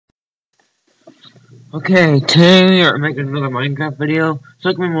Okay, today we are making another Minecraft video. So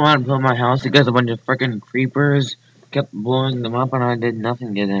it took me a while to build my house because a bunch of freaking creepers kept blowing them up and I did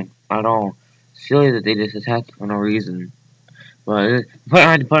nothing to them at all. Silly that they just attacked for no reason. But I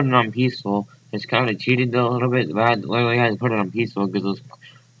had to put it on peaceful. It's kind of cheated though a little bit, but I literally had to put it on peaceful because those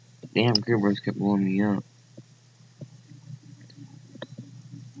damn creepers kept blowing me up.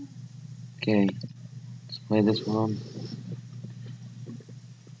 Okay, let's play this one.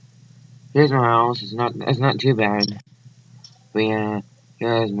 Here's my house. It's not too bad. But yeah,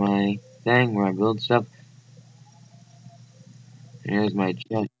 here's my thing where I build stuff. And here's my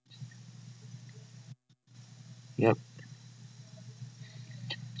chest. Yep.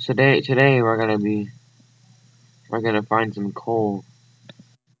 Today we're gonna find some coal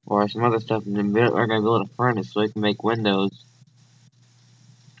or some other stuff, and then we're gonna build a furnace so we can make windows.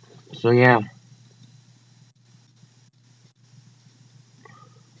 So yeah,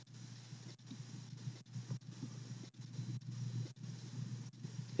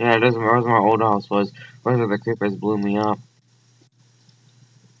 yeah. It doesn't. Where's my old house was? Where's the creepers blew me up?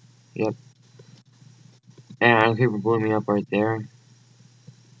 Yep. And a creeper blew me up right there.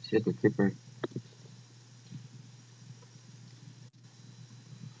 Secret creeper.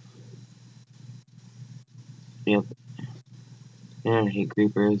 Yep. And I hate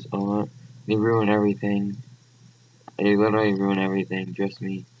creepers a lot. They ruin everything. They literally ruin everything. Trust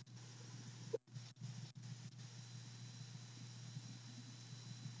me.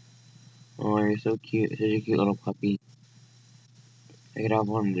 Oh, you're so cute. Such a cute little puppy. I could have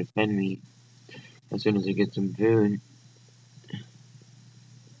one to defend me as soon as I get some food.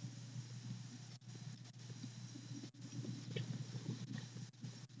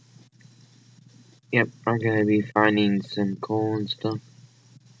 Yep, I'm gonna be finding some coal and stuff.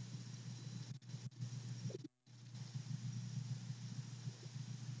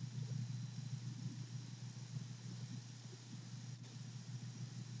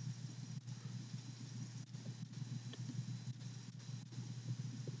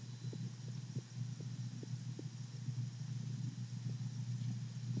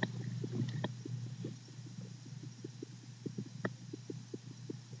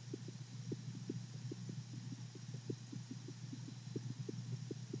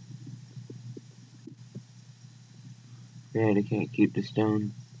 Yeah, they can't keep the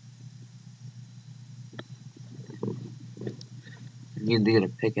stone. I need to get a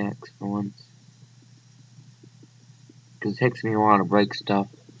pickaxe for once. Because it takes me a while to break stuff.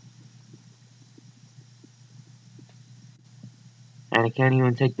 And I can't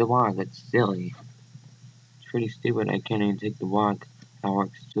even take the block. That's silly. It's pretty stupid. I can't even take the block. That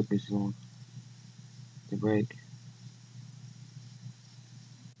works. It took me so long to break.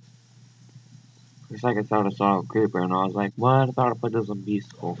 It's like I thought I saw a creeper and I was like, what? I thought I put this on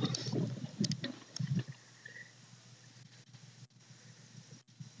peaceful.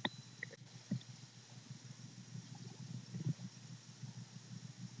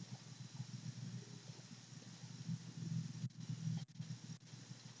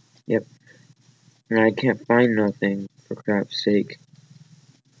 Yep. And I can't find nothing, for crap's sake.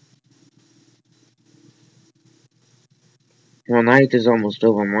 Well, night is almost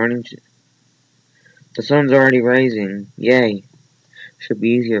over. Morning. The sun's already rising. Yay. Should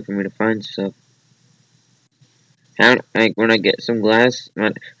be easier for me to find stuff. Like when I get some glass,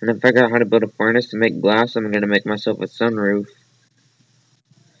 when I figure out how to build a furnace to make glass, I'm gonna make myself a sunroof.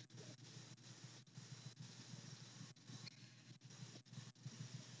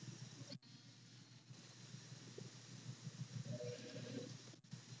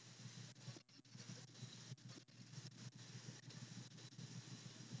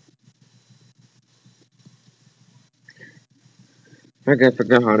 I gotta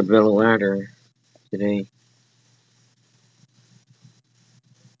figure out how to build a ladder today.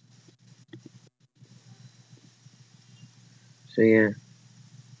 So yeah,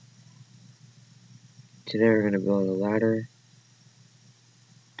 today we're gonna build a ladder.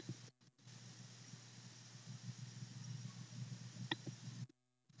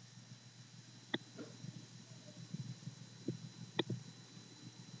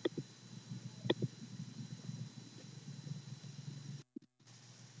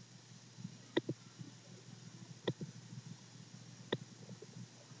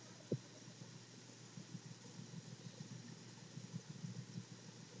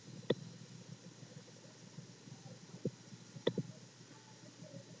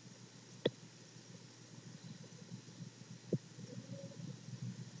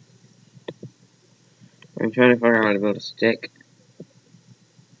 I'm trying to figure out how to build a stick.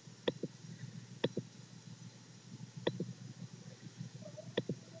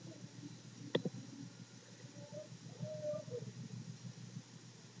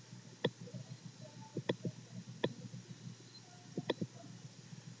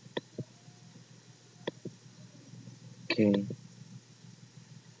 Okay.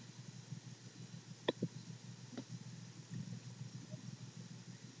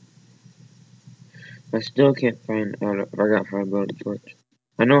 I still can't find out if I got how to build a torch.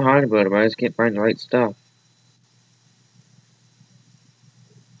 I know how to build it, but I just can't find the right stuff.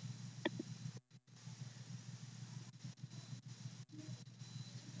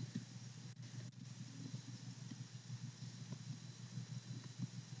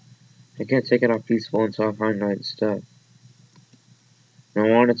 I can't take it off peaceful until I find the right stuff. And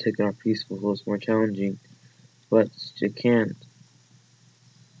I want to take it off peaceful so it's more challenging, but you can't.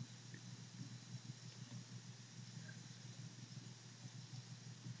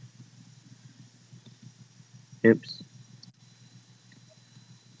 Oops.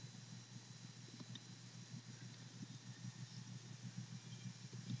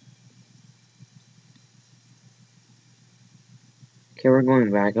 Okay, we're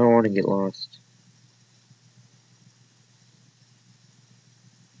going back. I don't want to get lost.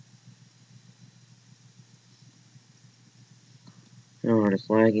 Oh, it's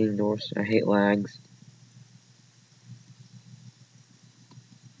lagging. I hate lags.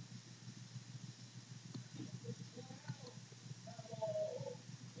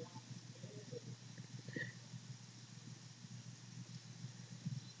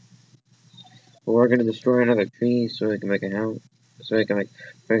 But we're gonna destroy another tree so we can make a house. So we can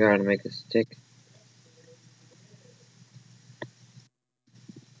figure out how to make a stick.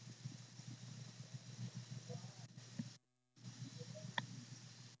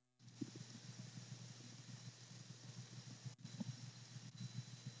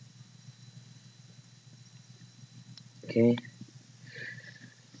 Okay.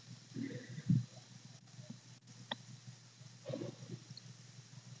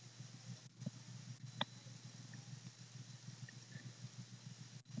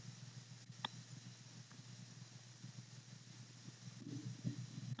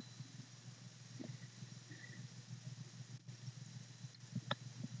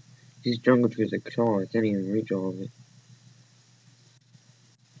 These jungle trees are tall. I can't even reach all of it.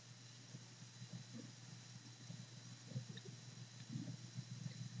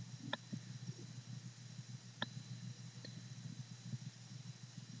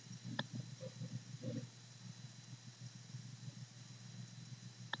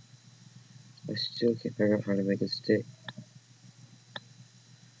 I still can't figure out how to make a stick.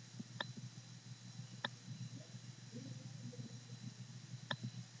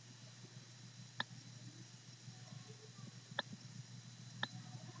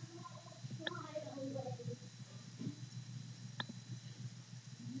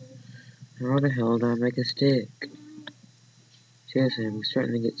 How the hell do I make a stick? Seriously, I'm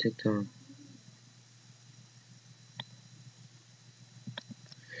starting to get ticked off.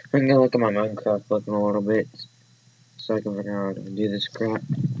 I'm gonna look at my Minecraft book in a little bit so I can figure out how to do this crap.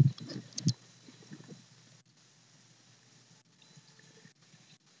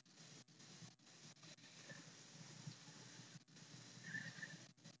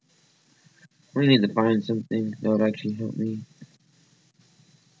 We need to find something that would actually help me.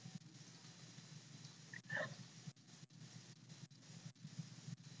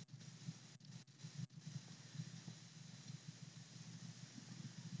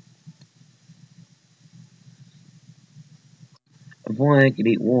 If only I could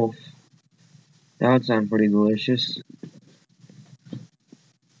eat wolf. That would sound pretty delicious.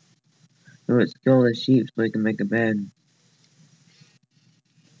 So let's kill the sheep so we can make a bed.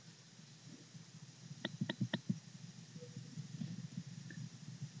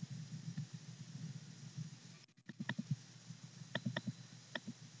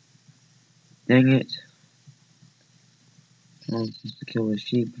 Dang it. I'm supposed to kill the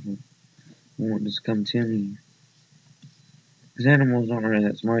sheep. It won't just come to me. Because animals aren't really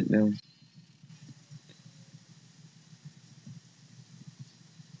that smart though.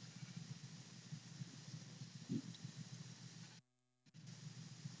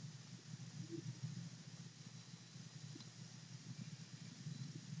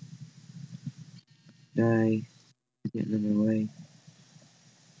 Die. Get in my way.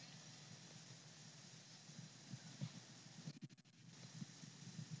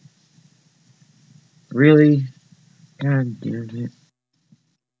 Really? God damn it.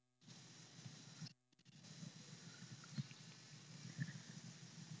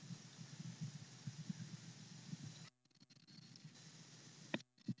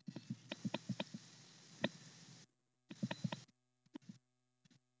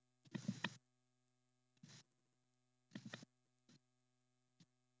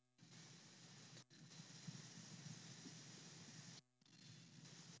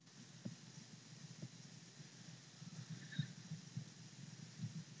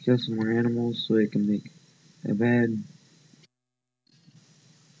 Kill some more animals so we can make a bed.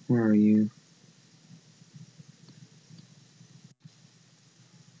 Where are you?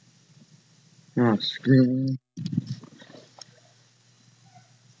 Oh, screw.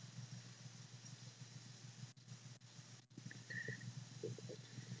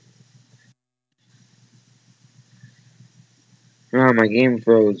 Oh, my game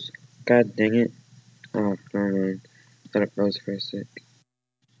froze. God dang it. Oh, never mind. Thought it froze for a sec.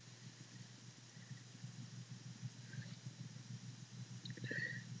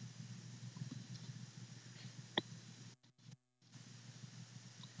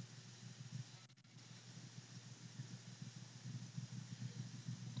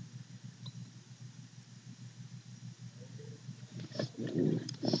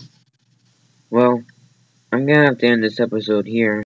 Well, I'm gonna have to end this episode here.